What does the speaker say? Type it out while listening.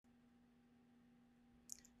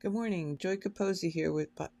Good morning. Joy Capozzi here with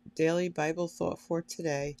Daily Bible Thought for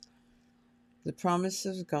today. The promise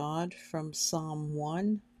of God from Psalm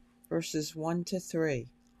 1, verses 1 to 3.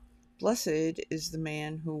 Blessed is the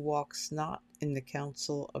man who walks not in the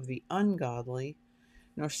counsel of the ungodly,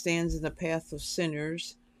 nor stands in the path of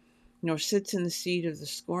sinners, nor sits in the seat of the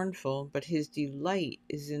scornful, but his delight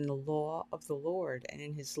is in the law of the Lord, and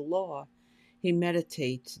in his law he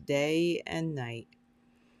meditates day and night.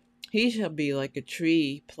 He shall be like a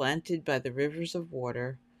tree planted by the rivers of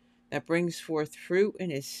water, that brings forth fruit in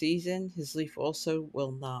his season. His leaf also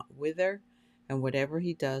will not wither, and whatever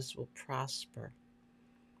he does will prosper.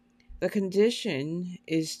 The condition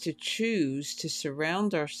is to choose to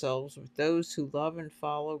surround ourselves with those who love and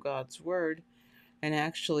follow God's word and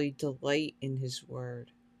actually delight in his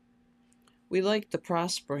word. We like the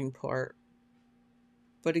prospering part,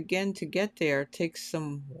 but again, to get there takes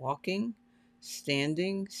some walking,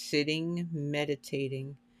 standing, sitting,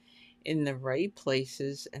 meditating in the right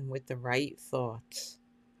places and with the right thoughts.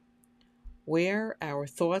 Where our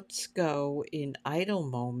thoughts go in idle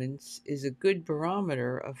moments is a good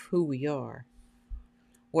barometer of who we are.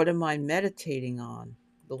 What am I meditating on?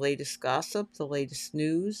 The latest gossip, the latest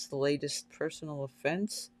news, the latest personal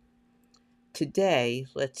offense? Today,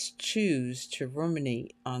 let's choose to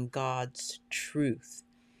ruminate on God's truth,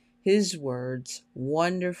 His words,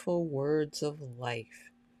 wonderful words of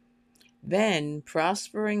life. Then,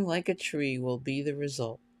 prospering like a tree will be the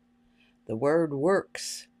result. The word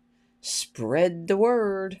works. Spread the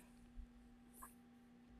word.